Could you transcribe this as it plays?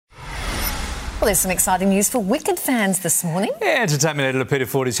Well, there's some exciting news for Wicked fans this morning. Yeah, entertainment editor Peter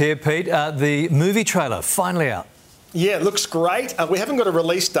Ford is here. Pete, the movie trailer finally out. Yeah, it looks great. We haven't got a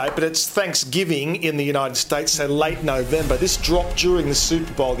release date, but it's Thanksgiving in the United States, so late November. This dropped during the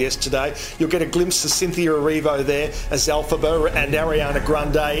Super Bowl yesterday. You'll get a glimpse of Cynthia Erivo there as Elphaba and Ariana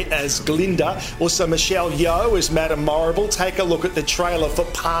Grande as Glinda. Also Michelle Yeoh as Madame Morrible. Take a look at the trailer for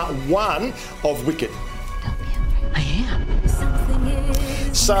part 1 of Wicked. I am.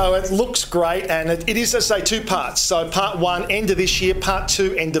 So it looks great, and it is, as I say, 2 parts. So part 1, end of this year, part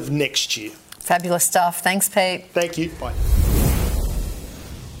 2, end of next year. Fabulous stuff. Thanks, Pete. Thank you. Bye.